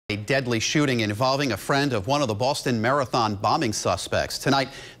A deadly shooting involving a friend of one of the Boston Marathon bombing suspects. Tonight,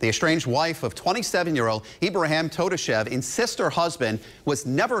 the estranged wife of 27-year-old Ibrahim Todashev insists her husband was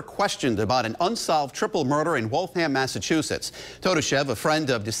never questioned about an unsolved triple murder in Waltham, Massachusetts. Todashev, a friend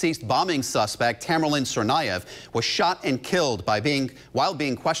of deceased bombing suspect Tamerlan Tsarnaev, was shot and killed while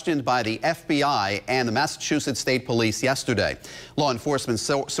being questioned by the FBI and the Massachusetts State Police yesterday. Law enforcement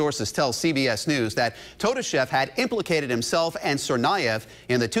sources tell CBS News that Todashev had implicated himself and Tsarnaev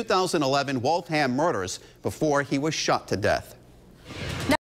in the 2011 Waltham murders before he was shot to death.